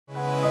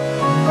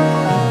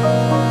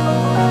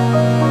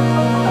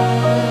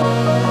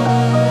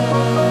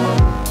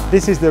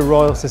This is the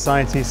Royal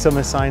Society's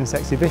Summer Science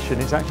Exhibition.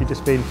 It's actually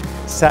just been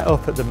set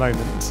up at the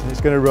moment.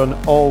 It's going to run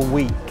all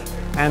week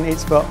and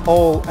it's for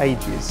all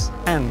ages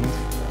and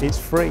it's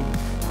free.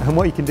 And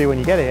what you can do when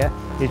you get here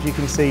is you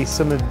can see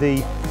some of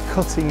the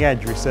cutting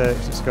edge research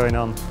that's going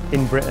on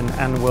in Britain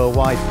and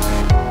worldwide.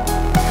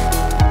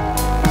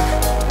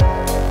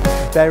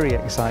 Very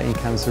exciting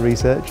cancer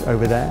research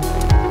over there.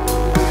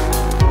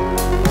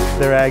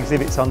 There are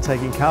exhibits on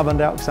taking carbon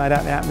dioxide out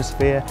of the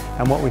atmosphere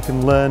and what we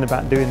can learn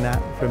about doing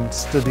that from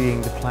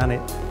studying the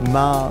planet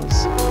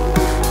Mars.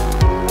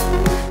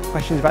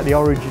 Questions about the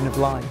origin of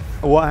life.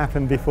 What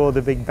happened before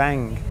the Big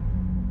Bang?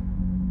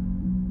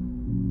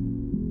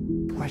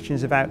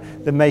 Questions about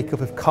the makeup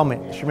of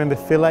comets. Remember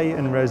Philae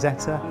and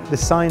Rosetta? The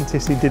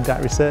scientists who did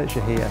that research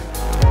are here.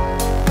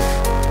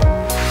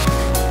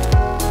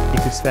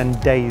 You could spend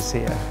days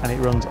here and it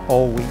runs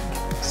all week.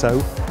 So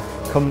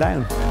come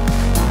down.